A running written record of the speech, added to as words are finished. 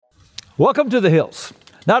Welcome to the Hills.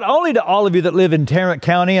 Not only to all of you that live in Tarrant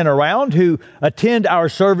County and around who attend our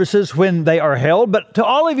services when they are held, but to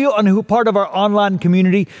all of you who are part of our online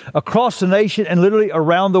community across the nation and literally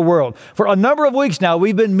around the world. For a number of weeks now,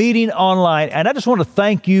 we've been meeting online, and I just want to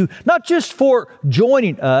thank you, not just for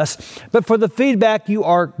joining us, but for the feedback you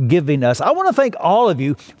are giving us. I want to thank all of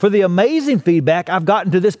you for the amazing feedback I've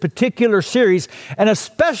gotten to this particular series, and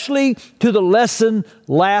especially to the lesson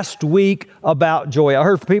last week about joy. I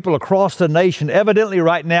heard from people across the nation. Evidently,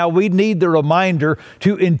 right now, we need the reminder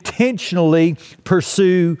to intentionally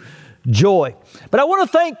pursue joy. But I want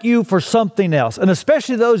to thank you for something else, and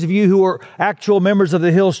especially those of you who are actual members of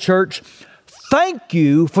the Hills Church. Thank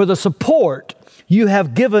you for the support you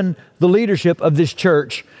have given the leadership of this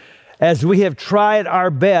church as we have tried our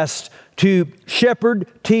best to shepherd,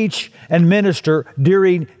 teach, and minister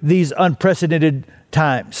during these unprecedented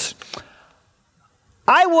times.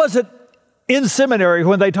 I wasn't in seminary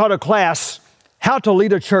when they taught a class how to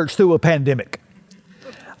lead a church through a pandemic.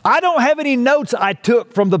 I don't have any notes I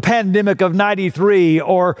took from the pandemic of 93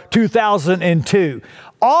 or 2002.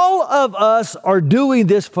 All of us are doing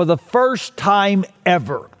this for the first time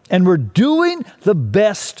ever, and we're doing the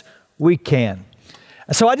best we can.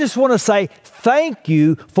 So I just want to say thank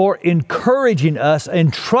you for encouraging us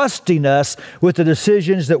and trusting us with the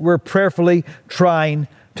decisions that we're prayerfully trying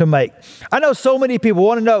to make. I know so many people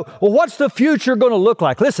want to know, well, what's the future going to look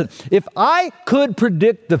like? Listen, if I could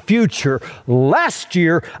predict the future, last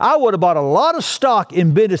year, I would have bought a lot of stock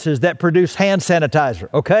in businesses that produce hand sanitizer,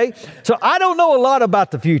 okay? So I don't know a lot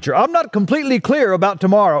about the future. I'm not completely clear about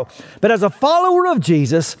tomorrow. But as a follower of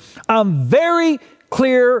Jesus, I'm very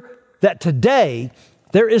clear that today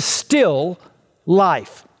there is still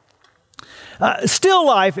life. Still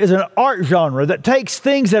life is an art genre that takes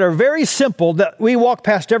things that are very simple that we walk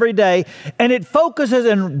past every day, and it focuses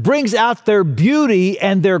and brings out their beauty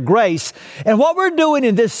and their grace. And what we're doing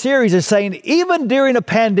in this series is saying, even during a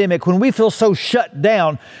pandemic, when we feel so shut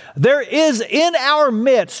down, there is in our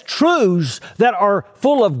midst truths that are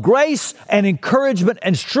full of grace and encouragement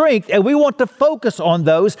and strength, and we want to focus on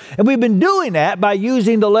those. And we've been doing that by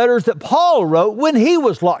using the letters that Paul wrote when he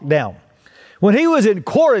was locked down, when he was in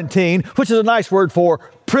quarantine, which is a nice word for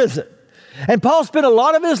prison. And Paul spent a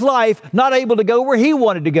lot of his life not able to go where he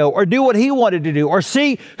wanted to go or do what he wanted to do or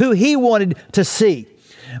see who he wanted to see.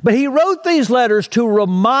 But he wrote these letters to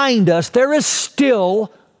remind us there is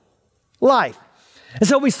still life. And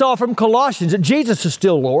so we saw from Colossians that Jesus is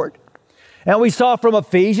still Lord. And we saw from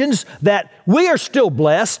Ephesians that we are still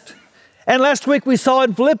blessed. And last week we saw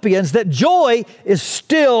in Philippians that joy is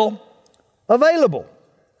still available.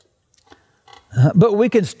 But we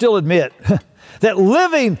can still admit that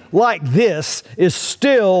living like this is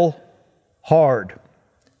still hard,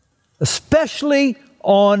 especially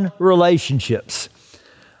on relationships.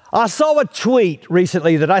 I saw a tweet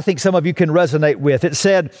recently that I think some of you can resonate with. It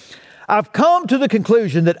said, "I've come to the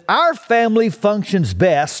conclusion that our family functions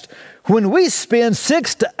best when we spend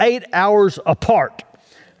 6 to 8 hours apart,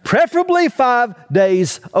 preferably 5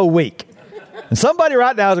 days a week." And somebody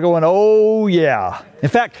right now is going, oh yeah. In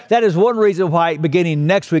fact, that is one reason why beginning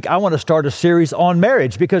next week, I want to start a series on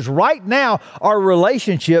marriage, because right now our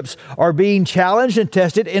relationships are being challenged and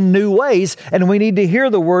tested in new ways, and we need to hear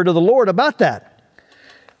the word of the Lord about that.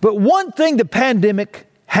 But one thing the pandemic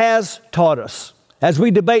has taught us as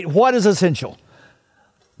we debate what is essential,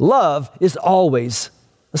 love is always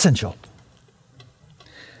essential.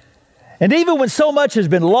 And even when so much has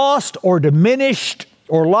been lost or diminished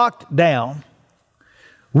or locked down,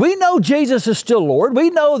 we know Jesus is still Lord. We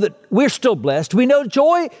know that we're still blessed. We know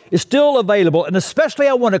joy is still available. And especially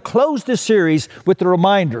I want to close this series with the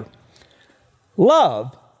reminder,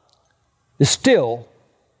 love is still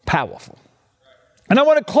powerful. And I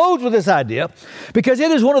want to close with this idea because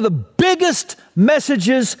it is one of the biggest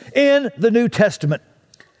messages in the New Testament.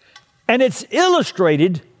 And it's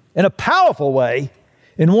illustrated in a powerful way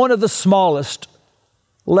in one of the smallest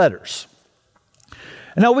letters.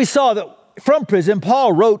 And now we saw that from prison,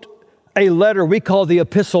 Paul wrote a letter we call the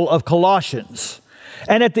Epistle of Colossians.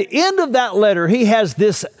 And at the end of that letter, he has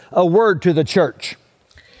this word to the church.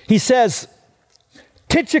 He says,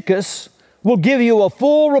 Tychicus will give you a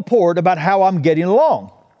full report about how I'm getting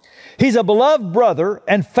along. He's a beloved brother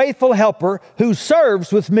and faithful helper who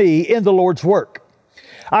serves with me in the Lord's work.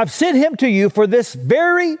 I've sent him to you for this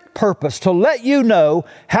very purpose, to let you know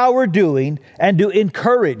how we're doing and to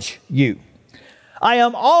encourage you. I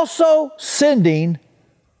am also sending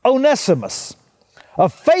Onesimus, a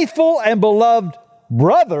faithful and beloved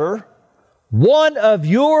brother, one of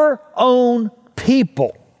your own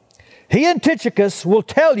people. He and Tychicus will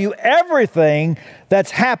tell you everything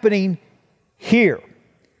that's happening here.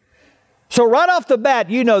 So right off the bat,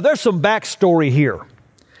 there's some backstory here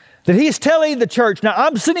that he's telling the church. Now,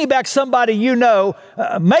 I'm sending back somebody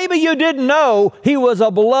maybe you didn't know he was a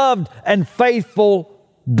beloved and faithful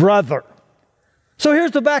brother. So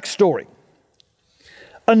here's the backstory.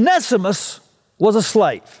 Onesimus was a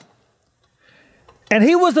slave. And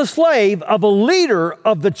he was the slave of a leader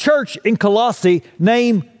of the church in Colossae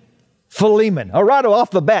named Philemon. Right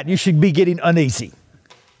off the bat, you should be getting uneasy.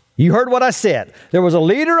 You heard what I said. There was a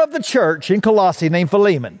leader of the church in Colossae named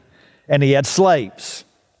Philemon, and he had slaves.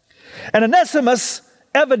 And Onesimus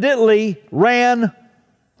evidently ran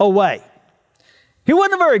away. He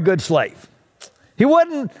wasn't a very good slave. He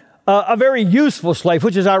wasn't a very useful slave,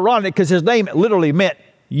 which is ironic because his name literally meant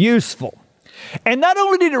useful. And not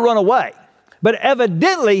only did he run away, but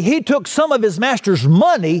evidently he took some of his master's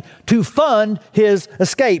money to fund his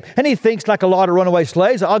escape. And he thinks, like a lot of runaway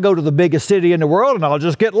slaves, I'll go to the biggest city in the world and I'll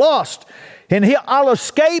just get lost. And I'll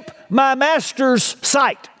escape my master's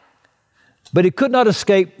sight. But he could not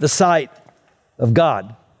escape the sight of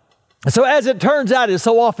God. And so as it turns out, it's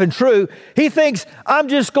so often true, he thinks, I'm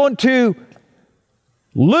just going to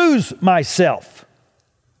lose myself.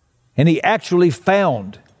 And he actually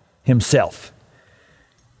found himself.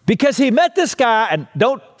 Because he met this guy, and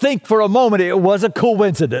don't think for a moment it was a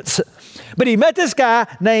coincidence, but he met this guy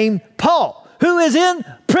named Paul, who is in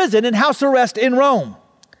prison in house arrest in Rome.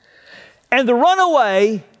 And the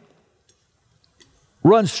runaway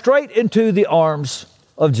runs straight into the arms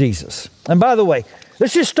of Jesus. And by the way,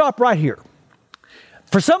 let's just stop right here.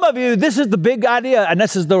 For some of you, this is the big idea, and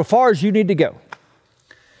this is as far as you need to go.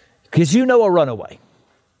 Because you know a runaway.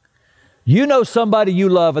 You know somebody you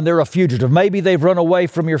love and they're a fugitive. Maybe they've run away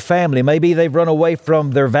from your family. Maybe they've run away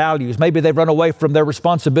from their values. Maybe they've run away from their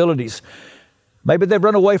responsibilities. Maybe they've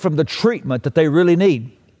run away from the treatment that they really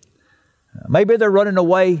need. Maybe they're running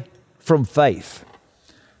away from faith.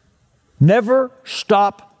 Never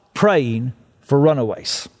stop praying for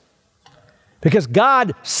runaways. Because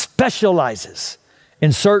God specializes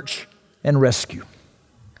in search and rescue.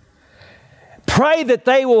 Pray that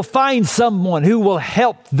they will find someone who will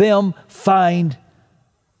help them find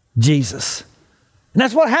Jesus. And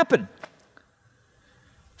that's what happened.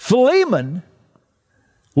 Philemon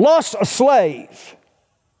lost a slave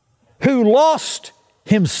who lost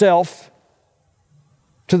himself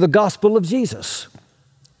to the gospel of Jesus.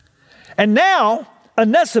 And now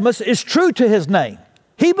Onesimus is true to his name.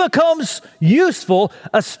 He becomes useful,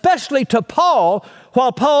 especially to Paul,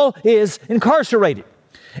 while Paul is incarcerated.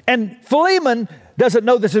 And Philemon doesn't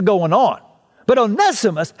know this is going on. But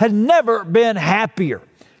Onesimus had never been happier.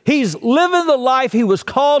 He's living the life he was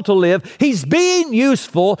called to live. He's being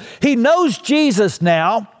useful. He knows Jesus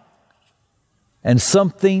now. And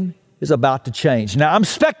something is about to change. Now, I'm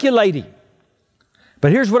speculating.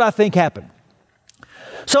 But here's what I think happened.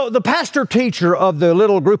 So the pastor teacher of the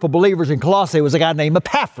little group of believers in Colossae was a guy named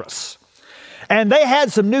Epaphras. And they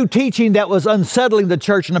had some new teaching that was unsettling the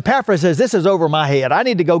church. And Epaphras says, this is over my head. I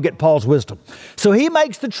need to go get Paul's wisdom. So he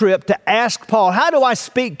makes the trip to ask Paul, how do I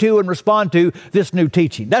speak to and respond to this new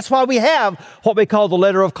teaching? That's why we have what we call the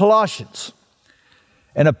letter of Colossians.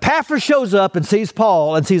 And Epaphras shows up and sees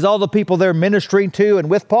Paul and sees all the people there ministering to and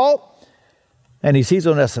with Paul. And he sees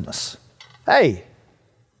Onesimus. Hey,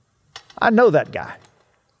 I know that guy.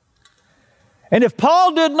 And if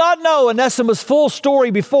Paul did not know Onesimus' full story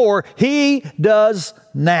before, he does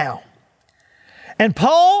now. And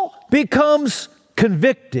Paul becomes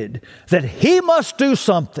convicted that he must do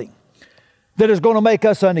something that is going to make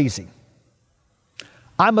us uneasy.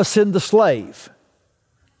 I must send the slave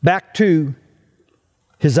back to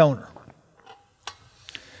his owner.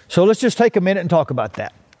 So let's just take a minute and talk about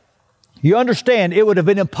that. You understand, it would have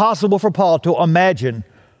been impossible for Paul to imagine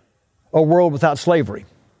a world without slavery.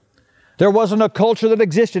 There wasn't a culture that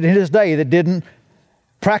existed in his day that didn't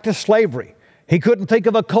practice slavery. He couldn't think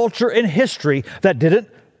of a culture in history that didn't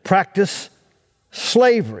practice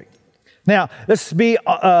slavery. Now, let's be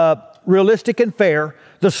realistic and fair.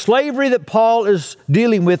 The slavery that Paul is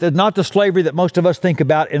dealing with is not the slavery that most of us think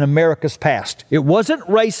about in America's past. It wasn't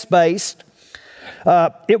race-based.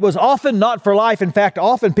 It was often not for life. In fact,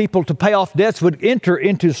 often people to pay off debts would enter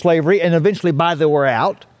into slavery and eventually buy their way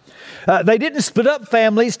out. They didn't split up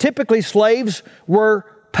families. Typically, slaves were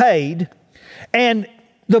paid. And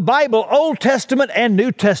the Bible, Old Testament and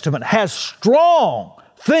New Testament, has strong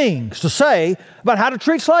things to say about how to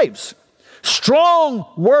treat slaves.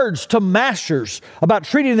 Strong words to masters about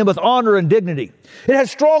treating them with honor and dignity. It has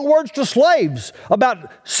strong words to slaves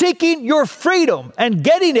about seeking your freedom and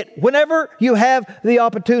getting it whenever you have the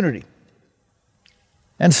opportunity.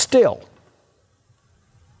 And still,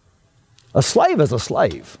 a slave is a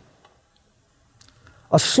slave.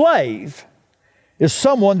 A slave is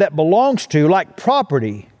someone that belongs to, like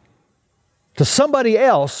property, to somebody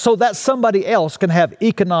else so that somebody else can have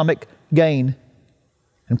economic gain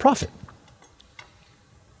and profit.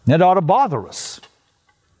 That ought to bother us.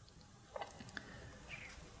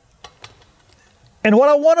 And what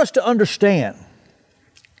I want us to understand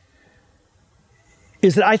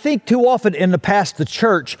is that I think too often in the past the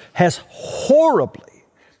church has horribly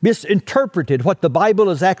misinterpreted what the Bible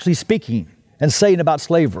is actually speaking and saying about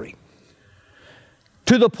slavery.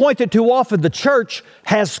 To the point that too often the church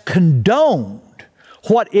has condoned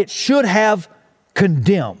what it should have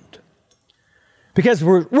condemned. Because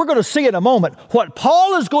we're going to see in a moment, what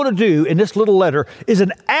Paul is going to do in this little letter is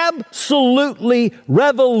an absolutely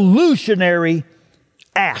revolutionary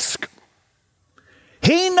ask.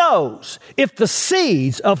 He knows if the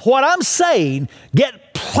seeds of what I'm saying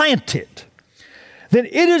get planted, then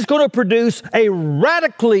it is going to produce a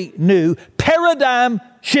radically new,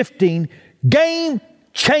 paradigm-shifting,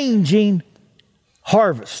 game-changing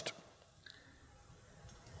harvest.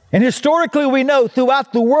 And historically, we know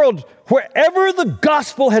throughout the world, wherever the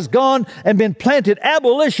gospel has gone and been planted,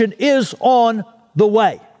 abolition is on the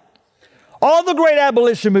way. All the great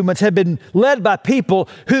abolition movements have been led by people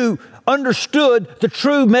who understood the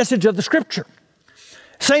true message of the Scripture.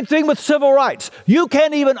 Same thing with civil rights. You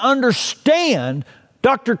can't even understand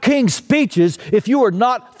Dr. King's speeches if you are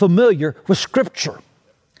not familiar with Scripture.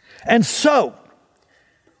 And so,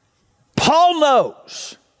 Paul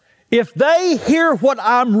knows if they hear what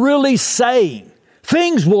I'm really saying,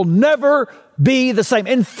 things will never be the same.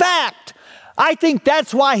 In fact, I think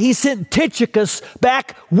that's why he sent Tychicus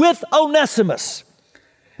back with Onesimus.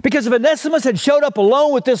 Because if Onesimus had showed up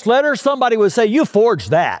alone with this letter, somebody would say, you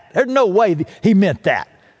forged that. There's no way he meant that.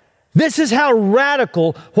 This is how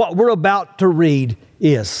radical what we're about to read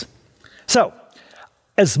is. So,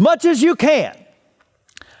 as much as you can,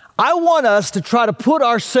 I want us to try to put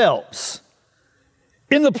ourselves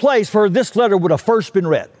in the place where this letter would have first been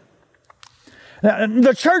read. Now,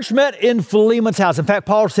 the church met in Philemon's house. In fact,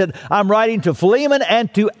 Paul said, I'm writing to Philemon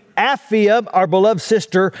and to Apphia, our beloved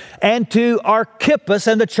sister, and to Archippus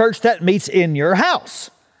and the church that meets in your house.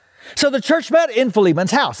 So the church met in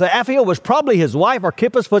Philemon's house. Apphia was probably his wife.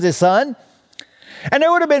 Archippus was his son. And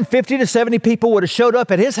there would have been 50 to 70 people would have showed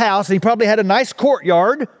up at his house, and he probably had a nice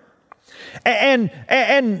courtyard. And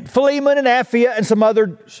Philemon and Apphia and some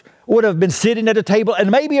others would have been sitting at a table,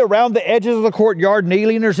 and maybe around the edges of the courtyard,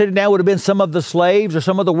 kneeling or sitting down, would have been some of the slaves or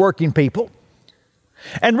some of the working people.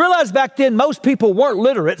 And realize back then, most people weren't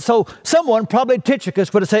literate, so someone, probably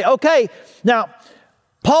Tychicus, would have said, okay, now,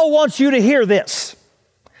 Paul wants you to hear this.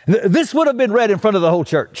 This would have been read in front of the whole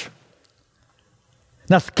church.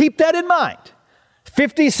 Now, keep that in mind.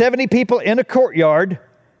 50, 70 people in a courtyard.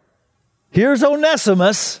 Here's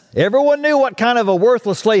Onesimus. Everyone knew what kind of a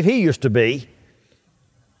worthless slave he used to be.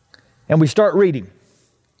 And we start reading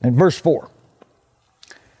in verse 4.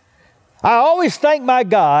 I always thank my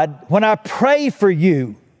God when I pray for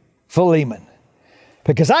you, Philemon,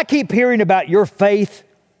 because I keep hearing about your faith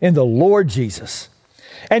in the Lord Jesus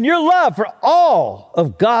and your love for all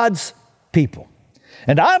of God's people.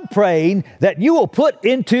 And I'm praying that you will put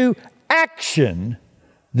into action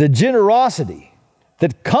the generosity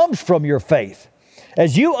that comes from your faith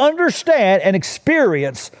as you understand and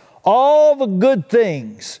experience all the good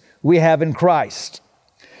things we have in Christ.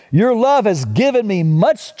 Your love has given me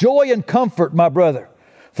much joy and comfort, my brother,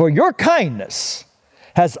 for your kindness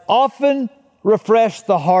has often refreshed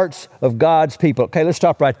the hearts of God's people. Okay, let's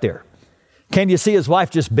stop right there. Can you see his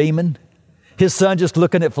wife just beaming? His son just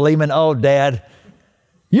looking at Philemon, oh, Dad,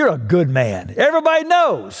 you're a good man. Everybody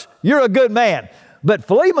knows you're a good man. But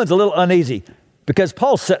Philemon's a little uneasy because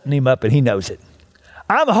Paul's setting him up and he knows it.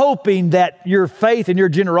 I'm hoping that your faith and your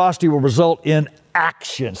generosity will result in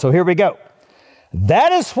action. So here we go.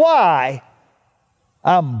 That is why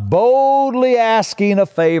I'm boldly asking a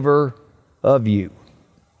favor of you.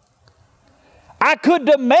 I could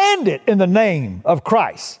demand it in the name of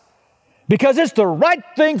Christ because it's the right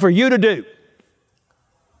thing for you to do.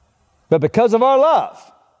 But because of our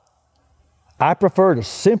love, I prefer to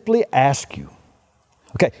simply ask you.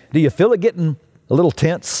 Okay, do you feel it getting a little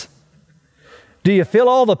tense? Do you feel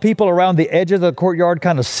all the people around the edge of the courtyard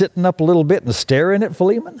kind of sitting up a little bit and staring at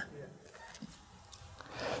Philemon?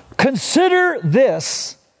 Consider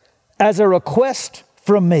this as a request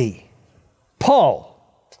from me, Paul,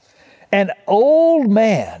 an old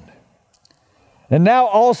man, and now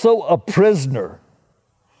also a prisoner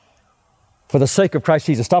for the sake of Christ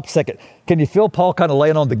Jesus. Stop a second. Can you feel Paul kind of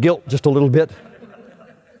laying on the guilt just a little bit?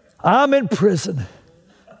 I'm in prison,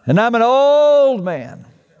 and I'm an old man,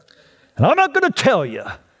 and I'm not going to tell you,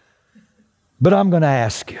 But I'm going to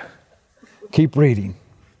ask you, keep reading.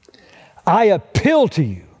 I appeal to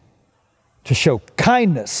you to show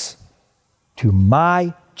kindness to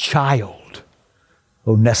my child,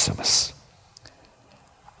 Onesimus.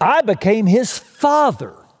 I became his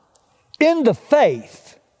father in the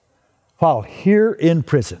faith while here in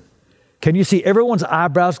prison. Can you see everyone's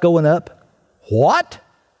eyebrows going up? What?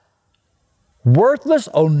 Worthless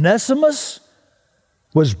Onesimus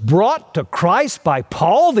was brought to Christ by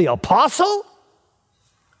Paul the apostle?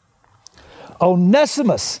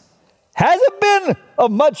 Onesimus hasn't been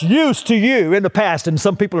of much use to you in the past, and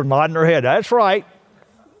some people are nodding their head. That's right.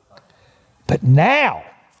 But now,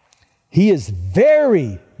 he is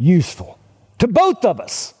very useful to both of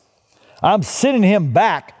us. I'm sending him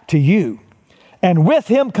back to you, and with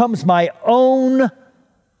him comes my own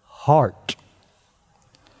heart.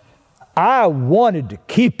 I wanted to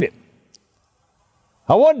keep him.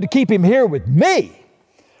 I wanted to keep him here with me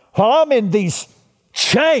while I'm in these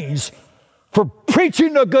chains for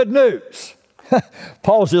preaching the good news.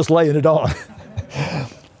 Paul's just laying it on.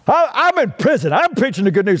 I'm in prison. I'm preaching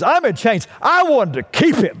the good news. I'm in chains. I wanted to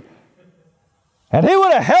keep him. And he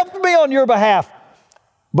would have helped me on your behalf,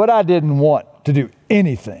 but I didn't want to do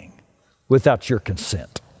anything without your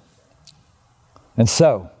consent. And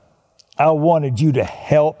so I wanted you to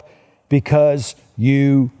help because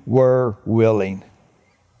you were willing,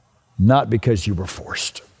 not because you were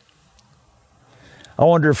forced. I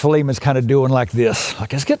wonder if Philemon's kind of doing like this.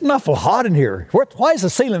 Like, it's getting awful hot in here. Why is the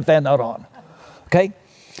ceiling fan not on? Okay.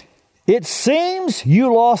 It seems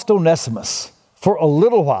you lost Onesimus for a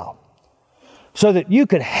little while so that you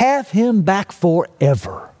could have him back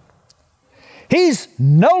forever. He's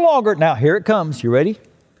no longer, now here it comes. You ready?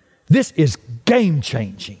 This is game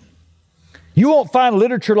changing. You won't find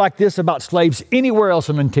literature like this about slaves anywhere else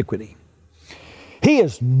in antiquity. He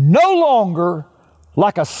is no longer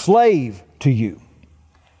like a slave to you.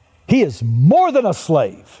 He is more than a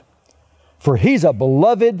slave, for he's a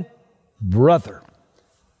beloved brother,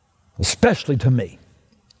 especially to me.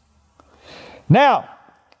 Now,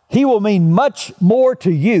 he will mean much more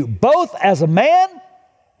to you, both as a man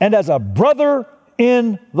and as a brother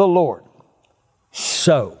in the Lord.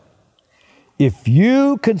 So, if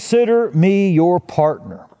you consider me your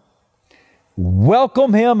partner,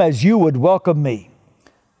 welcome him as you would welcome me.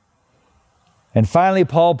 And finally,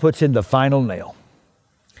 Paul puts in the final nail.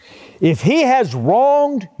 If he has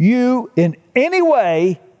wronged you in any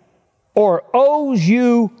way or owes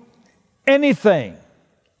you anything,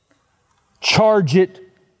 charge it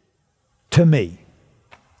to me.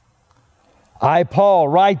 I, Paul,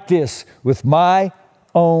 write this with my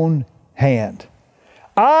own hand.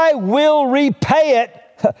 I will repay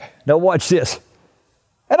it. Now watch this.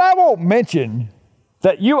 And I won't mention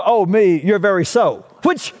that you owe me your very soul,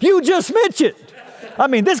 which you just mentioned. I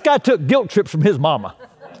mean, this guy took guilt trips from his mama.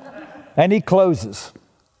 And he closes.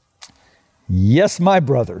 Yes, my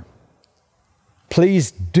brother,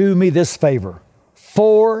 please do me this favor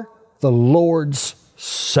for the Lord's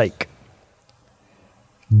sake.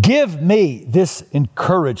 Give me this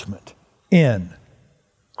encouragement in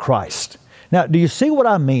Christ. Now, do you see what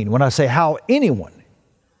I mean when I say how anyone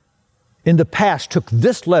in the past took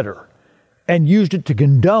this letter and used it to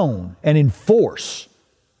condone and enforce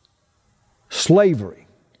slavery?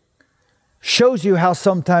 Shows you how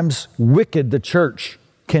sometimes wicked the church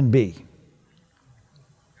can be.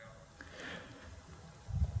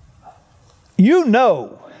 You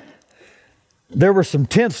know, there were some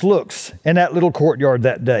tense looks in that little courtyard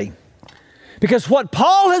that day. Because what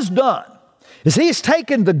Paul has done is he's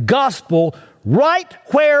taken the gospel right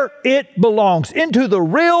where it belongs, into the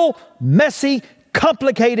real messy,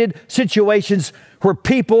 complicated situations where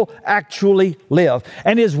people actually live.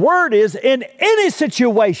 And his word is, in any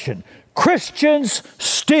situation, Christians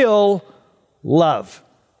still love.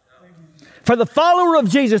 For the follower of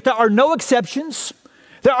Jesus, there are no exceptions.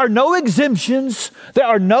 There are no exemptions. There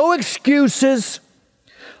are no excuses.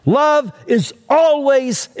 Love is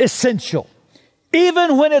always essential,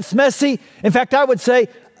 even when it's messy. In fact, I would say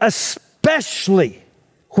especially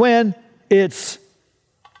when it's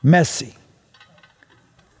messy.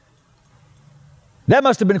 That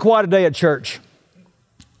must have been quite a day at church.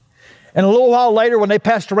 And a little while later, when they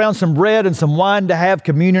passed around some bread and some wine to have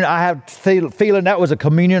communion, I have a feeling that was a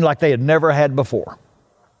communion like they had never had before.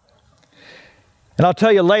 And I'll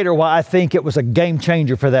tell you later why I think it was a game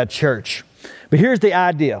changer for that church. But here's the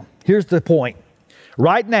idea. Here's the point.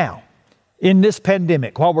 Right now, in this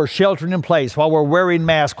pandemic, while we're sheltering in place, while we're wearing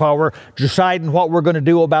masks, while we're deciding what we're going to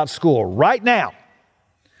do about school, right now,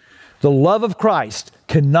 the love of Christ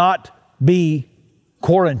cannot be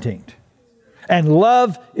quarantined. And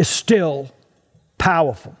love is still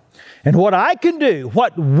powerful. And what I can do,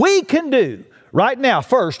 what we can do right now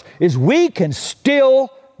first, is we can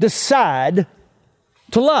still decide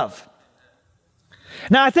to love.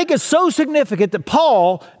 Now, I think it's so significant that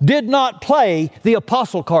Paul did not play the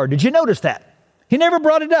apostle card. Did you notice that? He never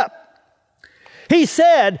brought it up. He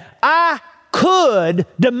said, I could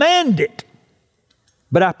demand it,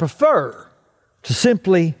 but I prefer to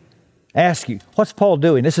simply ask you. What's Paul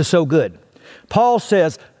doing? This is so good. Paul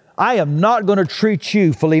says, I am not going to treat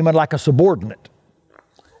you, Philemon, like a subordinate.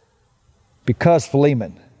 Because,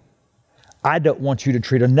 Philemon, I don't want you to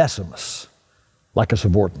treat Onesimus like a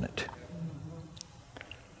subordinate.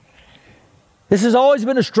 This has always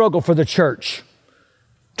been a struggle for the church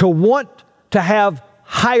to want to have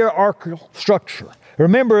hierarchical structure.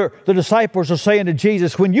 Remember, the disciples are saying to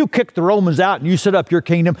Jesus, when you kick the Romans out and you set up your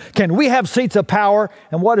kingdom, can we have seats of power?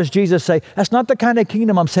 And what does Jesus say? That's not the kind of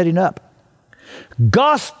kingdom I'm setting up.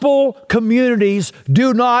 Gospel communities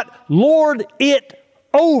do not lord it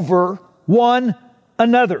over one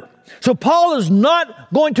another. So Paul is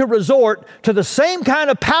not going to resort to the same kind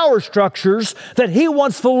of power structures that he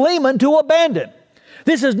wants Philemon to abandon.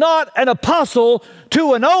 This is not an apostle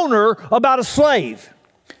to an owner about a slave.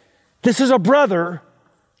 This is a brother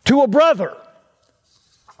to a brother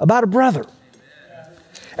about a brother.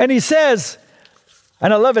 And he says,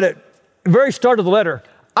 and I love it at the very start of the letter,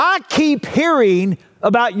 I keep hearing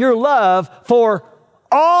about your love for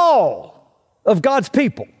all of God's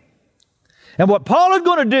people. And what Paul is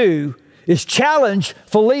going to do is challenge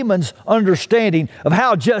Philemon's understanding of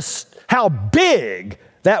how big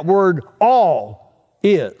that word all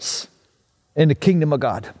is in the kingdom of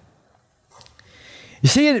God. You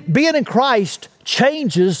see, being in Christ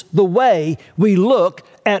changes the way we look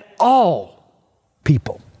at all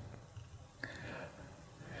people.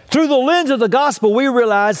 Through the lens of the gospel, we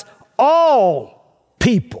realize all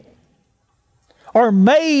people are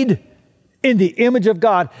made in the image of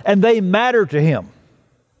God, and they matter to Him.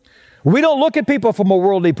 We don't look at people from a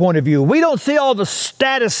worldly point of view. We don't see all the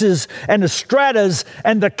statuses and the stratas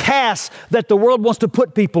and the castes that the world wants to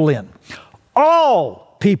put people in.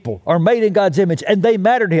 All people are made in God's image, and they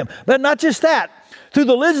matter to Him. But not just that. Through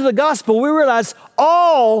the lens of the gospel, we realize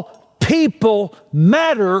all people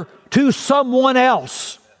matter to someone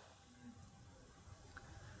else.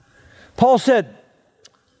 Paul said,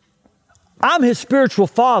 I'm his spiritual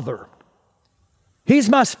father. He's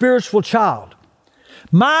my spiritual child.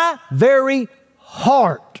 My very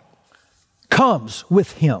heart comes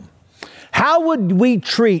with him. How would we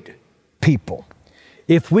treat people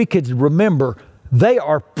if we could remember they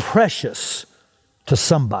are precious to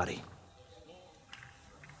somebody?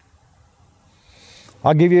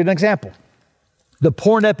 I'll give you an example. The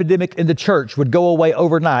porn epidemic in the church would go away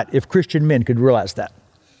overnight if Christian men could realize that.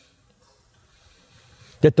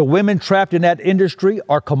 That the women trapped in that industry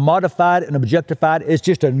are commodified and objectified is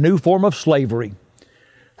just a new form of slavery,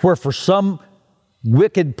 where for some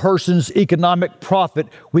wicked person's economic profit,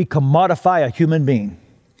 we commodify a human being.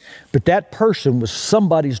 But that person was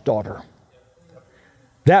somebody's daughter.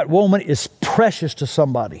 That woman is precious to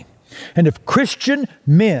somebody. And if Christian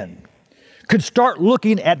men could start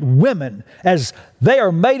looking at women as they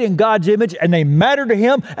are made in God's image and they matter to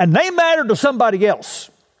Him and they matter to somebody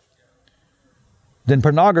else, then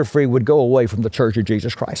pornography would go away from the Church of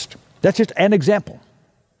Jesus Christ. That's just an example.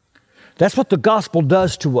 That's what the gospel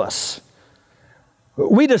does to us.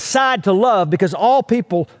 We decide to love because all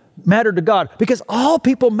people matter to God, because all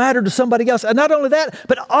people matter to somebody else. And not only that,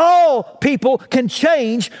 but all people can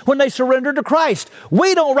change when they surrender to Christ.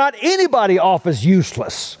 We don't write anybody off as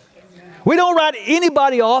useless. We don't write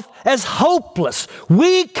anybody off as hopeless.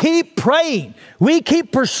 We keep praying. We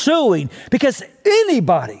keep pursuing, because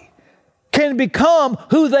anybody can become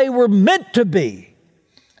who they were meant to be.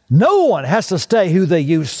 No one has to stay who they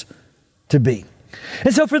used to be.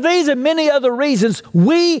 And so for these and many other reasons,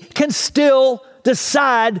 we can still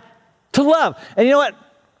decide to love. And you know what?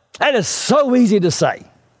 That is so easy to say.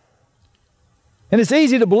 And it's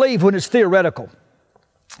easy to believe when it's theoretical.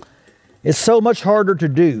 It's so much harder to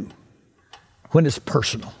do when it's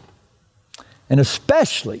personal. And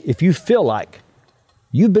especially if you feel like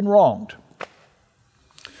you've been wronged.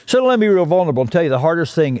 So let me be real vulnerable and tell you the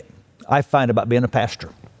hardest thing I find about being a pastor.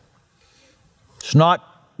 It's not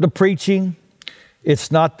the preaching.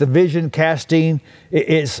 It's not the vision casting.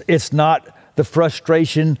 It's not the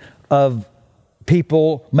frustration of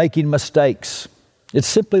people making mistakes. It's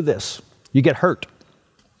simply this. You get hurt.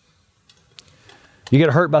 You get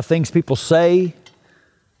hurt by things people say.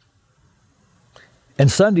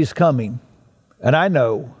 And Sunday's coming, and I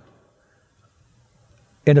know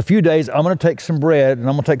in a few days I'm going to take some bread and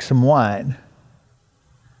I'm going to take some wine.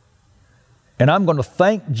 And I'm going to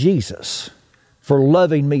thank Jesus for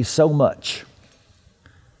loving me so much.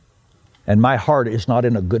 And my heart is not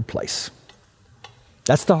in a good place.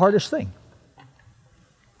 That's the hardest thing.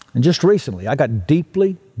 And just recently, I got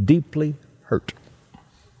deeply, deeply hurt.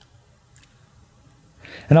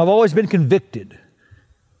 And I've always been convicted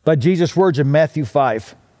by Jesus' words in Matthew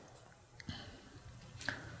 5.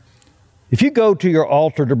 If you go to your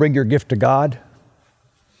altar to bring your gift to God,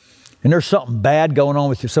 and there's something bad going on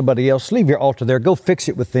with somebody else, leave your altar there, go fix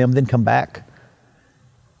it with them, then come back.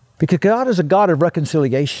 Because God is a God of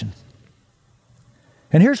reconciliation.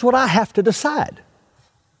 And here's what I have to decide.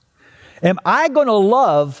 Am I going to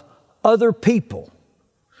love other people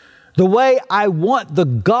the way I want the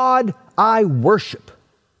God I worship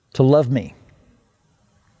to love me?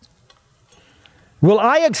 Will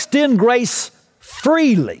I extend grace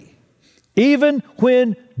freely, even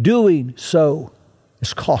when doing so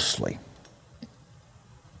is costly?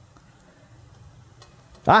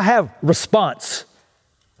 I have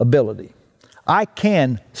responsibility. I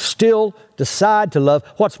can still decide to love.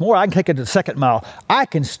 What's more, I can take it to the second mile. I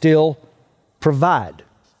can still provide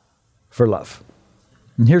for love.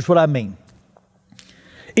 And here's what I mean.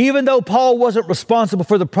 Even though Paul wasn't responsible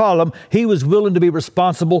for the problem, he was willing to be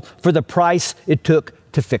responsible for the price it took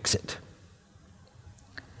to fix it.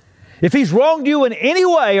 If he's wronged you in any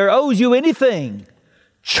way or owes you anything,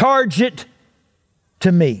 charge it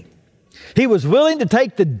to me. He was willing to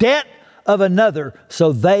take the debt of another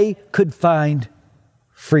so they could find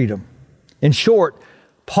freedom. In short,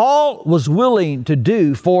 Paul was willing to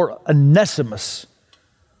do for Onesimus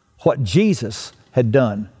what Jesus had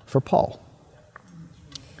done for Paul.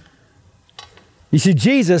 You see,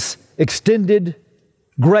 Jesus extended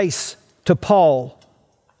grace to Paul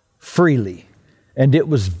freely, and it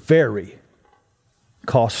was very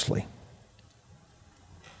costly.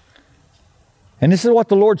 And this is what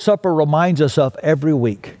the Lord's Supper reminds us of every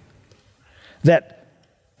week, that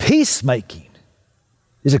peacemaking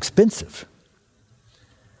is expensive,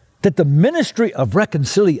 that the ministry of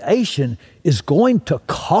reconciliation is going to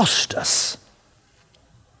cost us.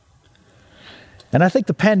 And I think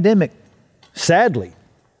the pandemic, sadly,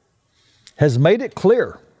 has made it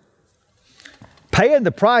clear. Paying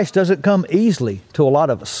the price doesn't come easily to a lot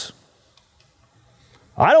of us.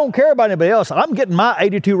 I don't care about anybody else. I'm getting my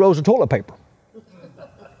 82 rolls of toilet paper.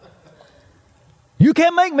 You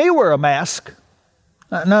can't make me wear a mask.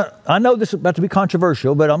 Now, I know this is about to be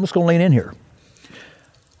controversial, but I'm just going to lean in here.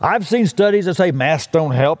 I've seen studies that say masks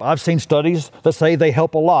don't help. I've seen studies that say they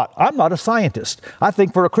help a lot. I'm not a scientist. I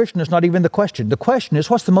think for a Christian, it's not even the question. The question is,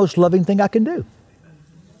 what's the most loving thing I can do?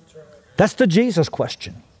 That's the Jesus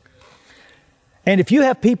question. And if you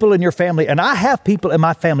have people in your family, and I have people in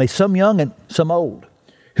my family, some young and some old,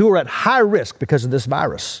 who are at high risk because of this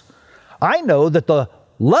virus, I know that the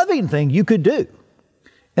loving thing you could do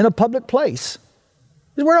in a public place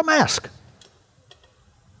is wear a mask.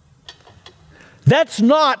 That's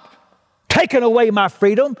not taking away my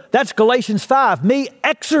freedom. That's Galatians 5, me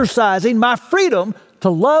exercising my freedom to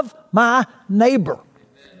love my neighbor.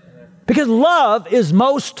 Because love is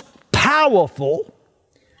most powerful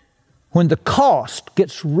when the cost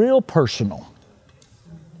gets real personal.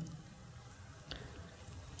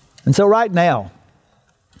 And so right now,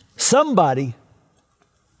 somebody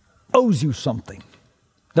owes you something,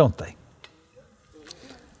 don't they?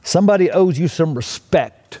 Somebody owes you some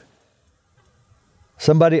respect.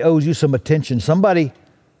 Somebody owes you some attention. Somebody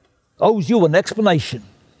owes you an explanation.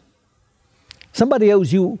 Somebody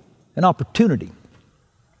owes you an opportunity.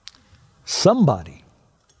 Somebody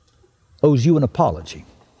owes you an apology.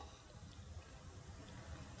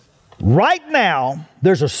 Right now,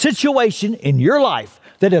 there's a situation in your life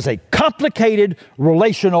that is a complicated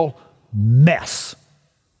relational mess.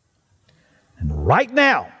 And right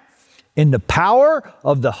now, in the power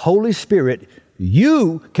of the Holy Spirit,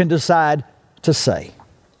 you can decide to say,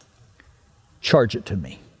 charge it to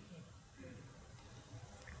me.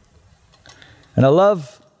 And I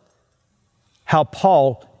love how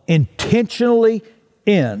Paul intentionally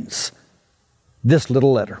ends this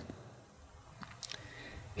little letter.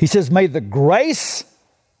 He says, may the grace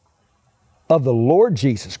of the Lord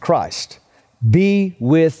Jesus Christ be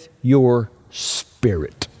with your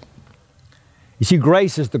spirit. You see,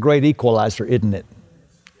 grace is the great equalizer, isn't it?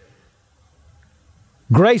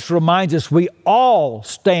 Grace reminds us we all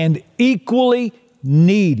stand equally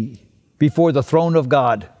needy before the throne of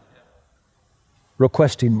God,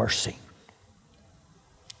 requesting mercy.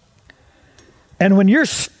 And when your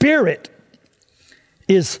spirit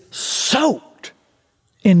is soaked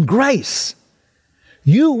in grace,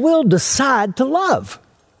 you will decide to love.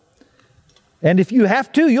 And if you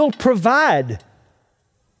have to, you'll provide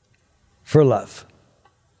for love.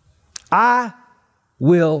 I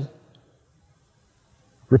will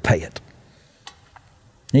repay it.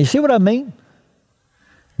 Now, you see what I mean?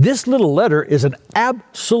 This little letter is an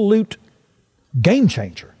absolute game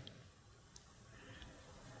changer.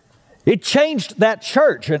 It changed that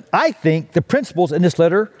church, and I think the principles in this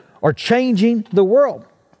letter are changing the world.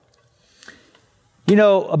 You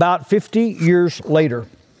know, about 50 years later,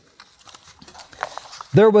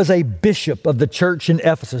 there was a bishop of the church in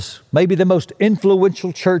Ephesus, maybe the most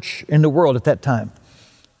influential church in the world at that time.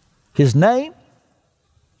 His name,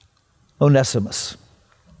 Onesimus.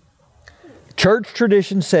 Church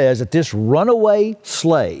tradition says that this runaway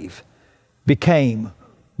slave became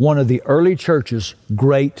one of the early church's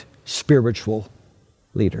great spiritual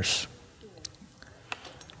leaders.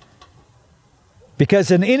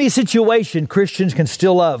 Because in any situation, Christians can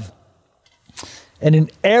still love. And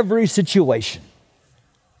in every situation,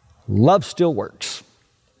 love still works.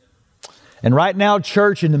 And right now,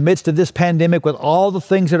 church, in the midst of this pandemic, with all the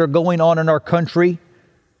things that are going on in our country,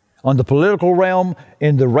 on the political realm,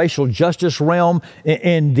 in the racial justice realm,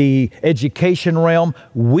 in the education realm,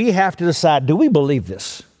 we have to decide, do we believe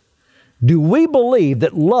this? Do we believe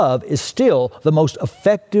that love is still the most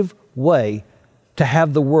effective way to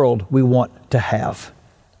have the world we want to have?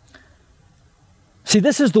 See,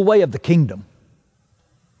 this is the way of the kingdom.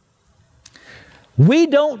 We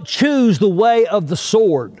don't choose the way of the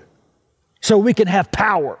sword so we can have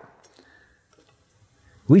power.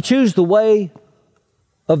 We choose the way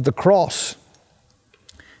of the cross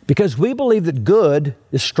because we believe that good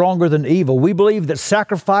is stronger than evil. We believe that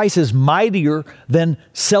sacrifice is mightier than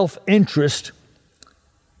self-interest.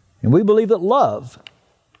 And we believe that love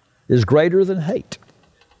is greater than hate.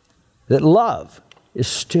 That love is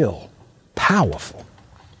still powerful.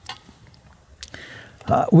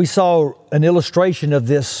 We saw an illustration of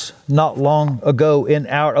this not long ago in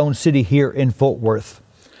our own city here in Fort Worth.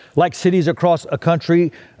 Like cities across a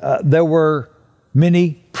country, there were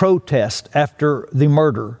many protests after the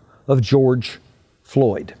murder of George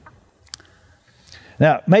Floyd.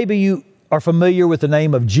 Now, maybe you are familiar with the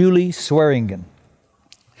name of Julie Swearingen.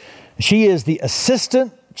 She is the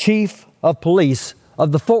Assistant Chief of Police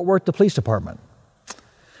of the Fort Worth Police Department.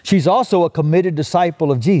 She's also a committed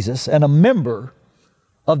disciple of Jesus and a member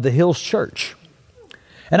of the Hills Church.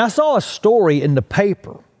 And I saw a story in the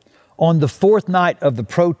paper on the fourth night of the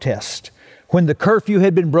protest when the curfew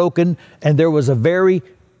had been broken and there was a very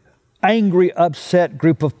angry, upset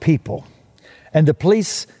group of people. And the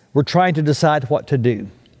police were trying to decide what to do.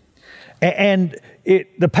 And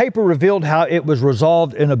the paper revealed how it was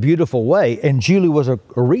resolved in a beautiful way, and Julie was a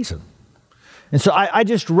reason. And so I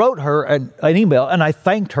just wrote her an email, and I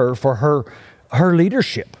thanked her for her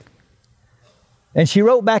leadership. And she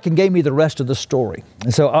wrote back and gave me the rest of the story.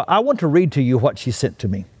 And so I want to read to you what she sent to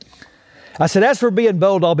me. I said, as for being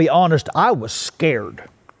bold, I'll be honest, I was scared.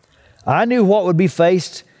 I knew what would be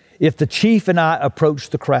faced if the chief and I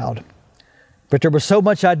approached the crowd. But there was so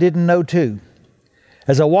much I didn't know too.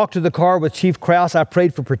 As I walked to the car with Chief Krause, I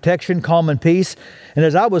prayed for protection, calm, and peace. And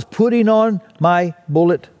as I was putting on my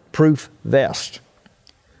bulletproof vest,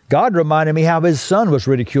 God reminded me how his son was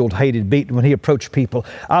ridiculed, hated, beaten when he approached people.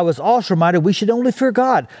 I was also reminded we should only fear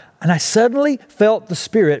God. And I suddenly felt the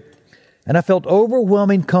Spirit, and I felt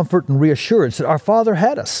overwhelming comfort and reassurance that our Father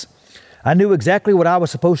had us. I knew exactly what I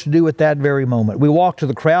was supposed to do at that very moment. We walked to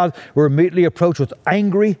the crowd, were immediately approached with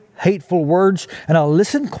angry, hateful words, and I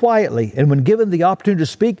listened quietly. And when given the opportunity to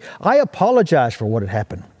speak, I apologized for what had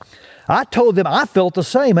happened. I told them I felt the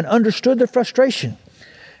same and understood their frustration.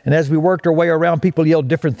 And as we worked our way around, people yelled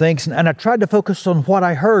different things, and I tried to focus on what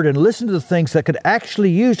I heard and listen to the things that could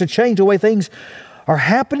actually use to change the way things are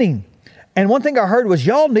happening. And one thing I heard was,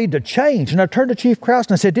 y'all need to change. And I turned to Chief Krause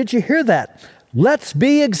and I said, did you hear that? Let's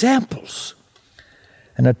be examples.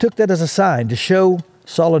 And I took that as a sign to show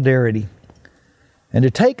solidarity and to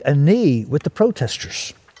take a knee with the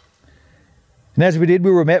protesters. And as we did,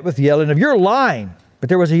 we were met with yelling of, you're lying. But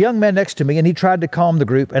there was a young man next to me, and he tried to calm the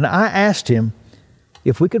group, and I asked him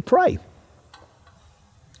if we could pray.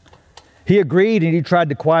 He agreed, and he tried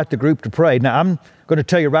to quiet the group to pray. Now, I'm going to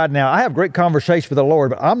tell you right now, I have great conversation with the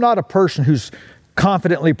Lord, but I'm not a person who's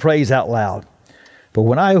confidently prays out loud. But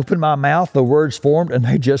when I opened my mouth, the words formed, and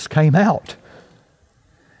they just came out.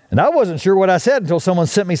 And I wasn't sure what I said until someone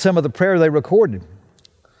sent me some of the prayer they recorded.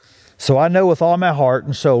 So I know with all my heart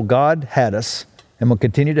and soul, God had us and will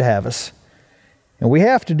continue to have us. And we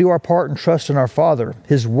have to do our part and trust in our Father.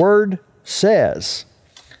 His Word says,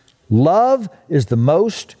 love is the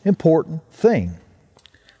most important thing.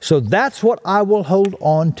 So that's what I will hold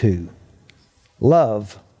on to.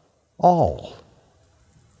 Love all.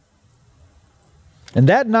 And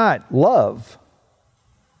that night, love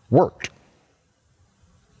worked.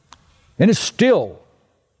 And it still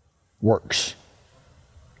works.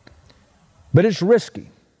 But it's risky.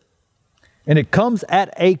 And it comes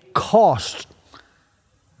at a cost.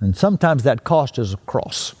 And sometimes that cost is a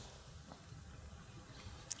cross.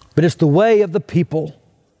 But it's the way of the people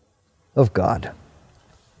of God.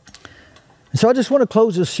 And so I just want to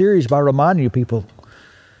close this series by reminding you people,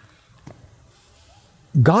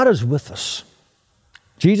 God is with us.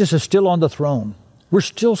 Jesus is still on the throne. We're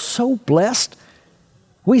still so blessed.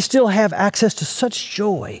 We still have access to such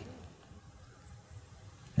joy.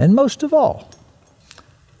 And most of all,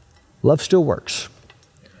 love still works.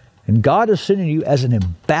 And God is sending you as an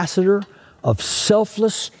ambassador of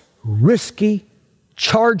selfless, risky,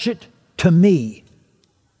 charge it to me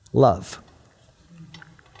love.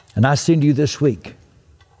 And I send you this week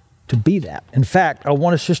to be that. In fact, I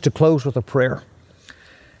want us just to close with a prayer.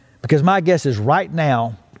 Because my guess is right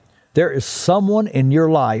now, there is someone in your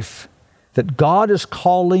life that God is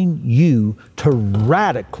calling you to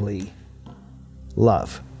radically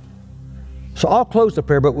love. So I'll close the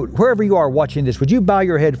prayer, but wherever you are watching this, would you bow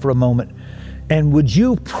your head for a moment and would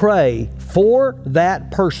you pray for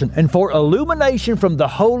that person and for illumination from the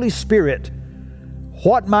Holy Spirit?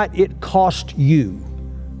 What might it cost you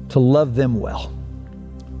to love them well?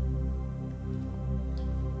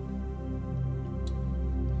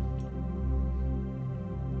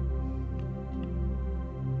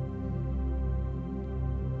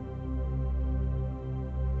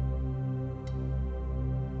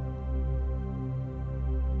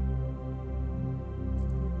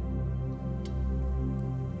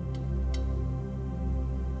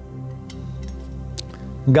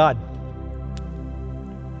 God,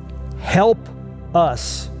 help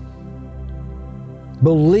us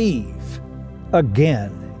believe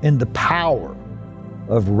again in the power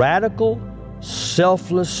of radical,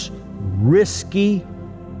 selfless, risky,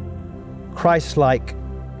 Christ-like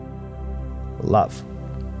love.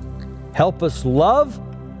 Help us love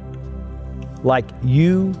like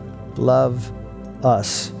you love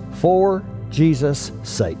us for Jesus'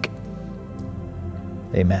 sake.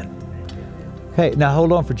 Amen. Okay, now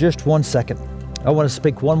hold on for just 1 second. I want to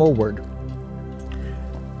speak one more word.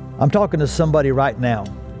 I'm talking to somebody right now,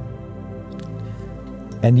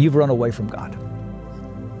 and you've run away from God.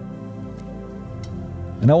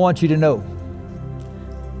 And I want you to know,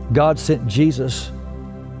 God sent Jesus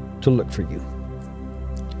to look for you.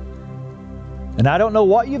 And I don't know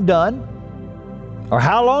what you've done or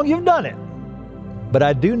how long you've done it, but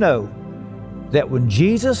I do know that when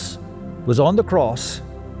Jesus was on the cross,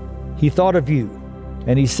 He thought of you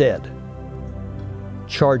and He said,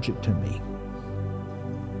 charge it to me.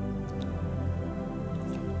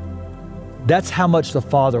 That's how much the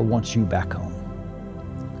Father wants you back home.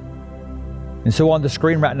 And so on the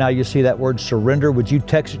screen right now, you see that word surrender. Would you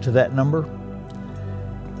text it to that number?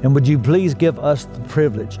 And would you please give us the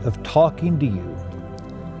privilege of talking to you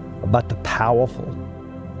about the powerful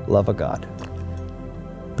love of God?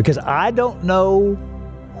 Because I don't know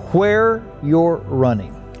where you're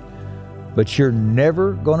running, but you're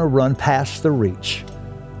never going to run past the reach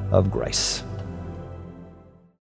of grace.